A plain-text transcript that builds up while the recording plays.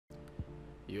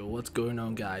Yo, what's going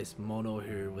on guys? Mono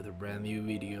here with a brand new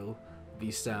video.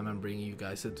 This time I'm bringing you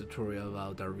guys a tutorial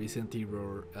about our recent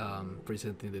error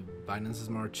presenting the Binance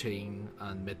Smart Chain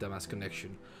and Metamask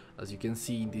connection. As you can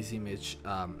see in this image,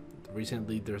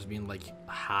 recently there's been like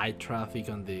high traffic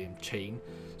on the chain,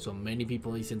 so many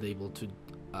people isn't able to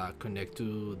connect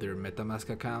to their Metamask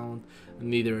account,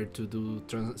 neither to do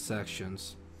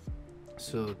transactions.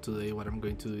 So today what I'm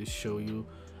going to do is show you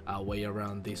a way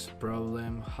around this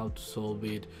problem, how to solve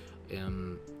it,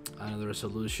 and other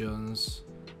solutions.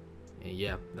 And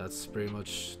yeah, that's pretty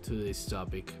much today's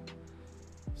topic.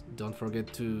 Don't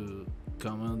forget to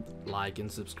comment, like, and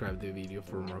subscribe the video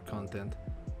for more content.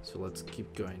 So let's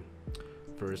keep going.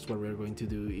 First, what we're going to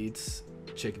do is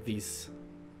check this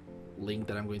link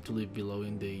that I'm going to leave below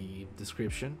in the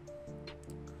description.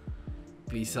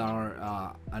 These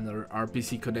are another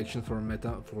RPC connection for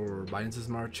Binance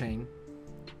Smart Chain.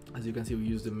 As you can see, we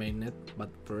use the mainnet, but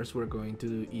first we're going to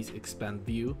do is expand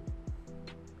view.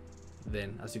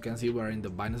 Then, as you can see, we're in the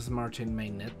Binance Smart Chain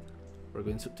mainnet. We're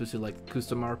going to select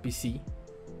custom RPC.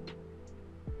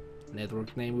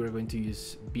 Network name, we're going to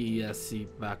use BSC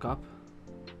backup,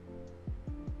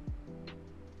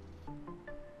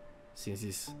 since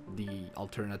it's the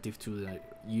alternative to the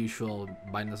usual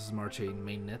Binance Smart Chain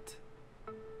mainnet.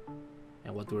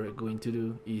 And what we're going to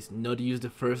do is not use the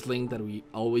first link that we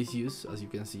always use, as you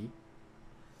can see,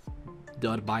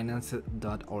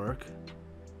 .binance.org.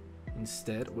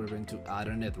 Instead, we're going to add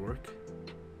a network.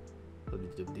 Let me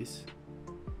do this.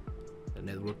 The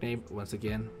network name, once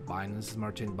again, Binance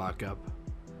Smart Chain backup.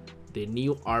 The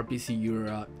new RPC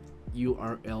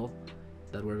URL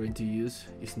that we're going to use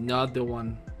is not the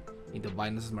one in the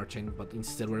Binance Smart Chain, but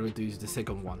instead we're going to use the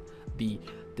second one, the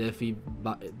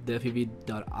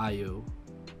defibit.io.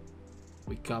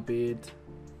 We copy it,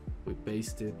 we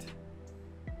paste it,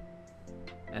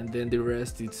 and then the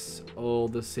rest it's all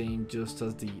the same, just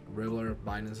as the regular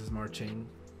Binance Smart Chain.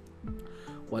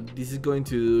 What this is going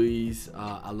to do is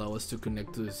allow us to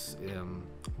connect to this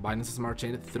Binance Smart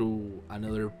Chain through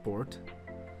another port.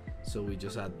 So we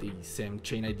just add the same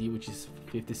chain ID, which is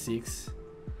 56,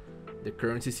 the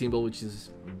currency symbol, which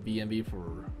is BNB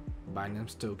for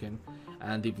Binance token,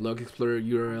 and the block explorer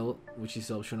URL, which is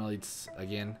optional. It's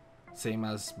again same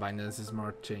as Binance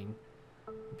Smart Chain,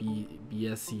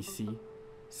 BSC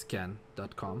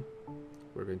scan.com.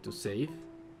 We're going to save,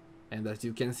 and as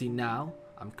you can see now,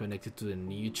 I'm connected to the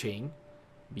new chain,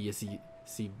 BSC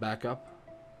backup.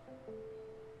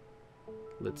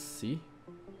 Let's see.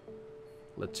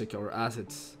 Let's check our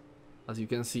assets. As you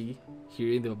can see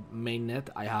here in the mainnet,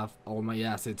 I have all my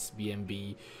assets: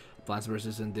 BNB, Plants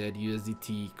vs Undead,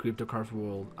 USDT, Cryptocurrency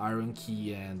World, Iron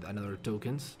Key, and another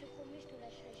tokens,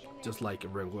 just like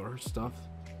regular stuff.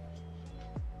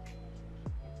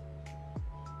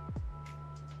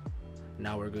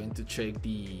 Now we're going to check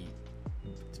the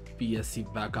BSC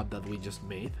backup that we just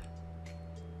made,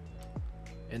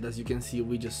 and as you can see,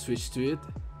 we just switched to it.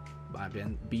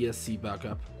 Again, BSC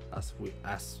backup, as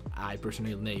I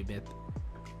personally named it.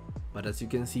 But as you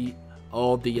can see,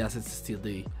 all the assets still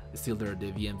there,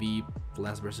 the BNB,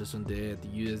 Plants vs Undead,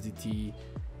 USDT,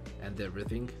 and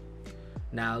everything.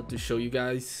 Now to show you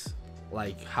guys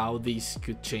like how this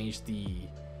could change the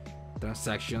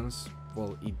transactions,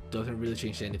 well, it doesn't really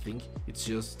change anything, it's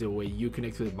just the way you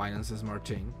connect to the Binance Smart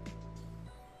Chain.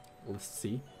 Let's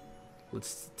see.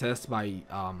 Let's test by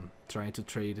trying to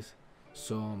trade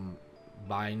some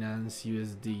Binance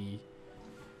USD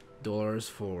dollars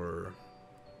for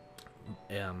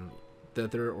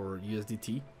Tether or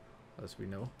USDT, as we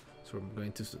know. So I'm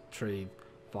going to trade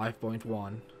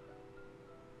 5.51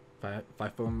 cents,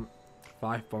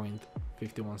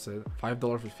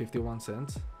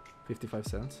 $5.51, 55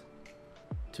 cents,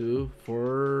 to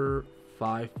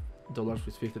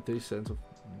 $5.53 of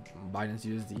Binance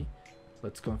USD.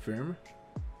 Let's confirm.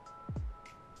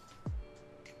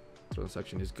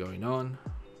 Transaction is going on.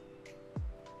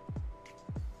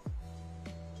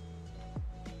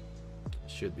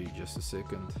 Should be just a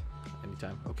second,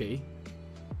 anytime. Okay,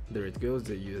 there it goes,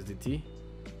 the USDT,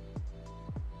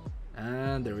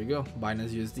 and there we go,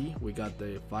 Binance USD. We got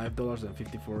the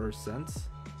 $5.54.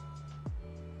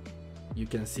 You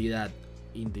can see that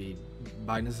in the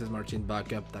Binance Smart Chain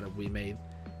backup that we made,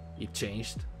 it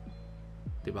changed,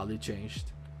 the value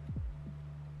changed.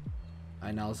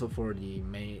 And also for the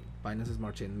main Binance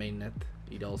Smart Chain mainnet,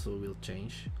 it also will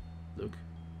change. Look,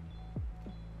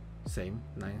 same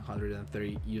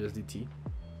 930 USDT.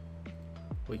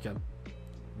 We can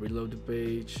reload the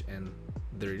page, and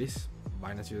there it is,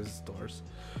 Binance US stores.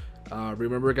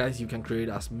 Remember guys, you can create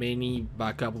as many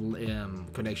backup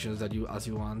connections that as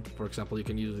you want. For example, you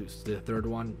can use the third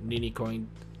one, Nini Coin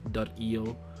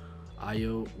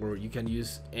io, or you can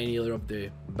use any other of the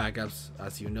backups.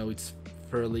 As you know, it's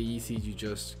fairly easy. You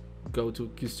just go to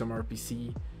custom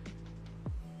RPC,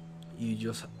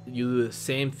 you do the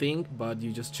same thing, but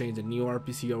you just change the new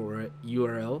RPC or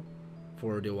URL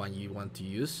for the one you want to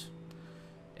use,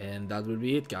 and that will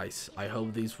be it, guys. I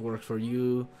hope this works for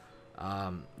you.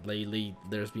 Lately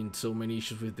there's been so many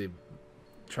issues with the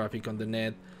traffic on the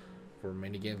net for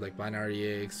many games like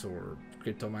Binary X or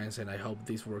Crypto Mines, and I hope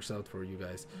this works out for you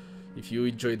guys. If you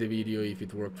enjoyed the video, if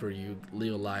it worked for you,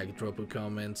 leave a like, drop a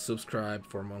comment, subscribe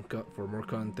for more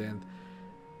content.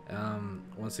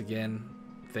 Once again,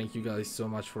 thank you guys so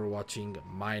much for watching.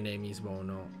 My name is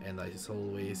Mono, and as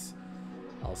always,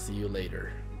 I'll see you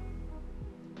later.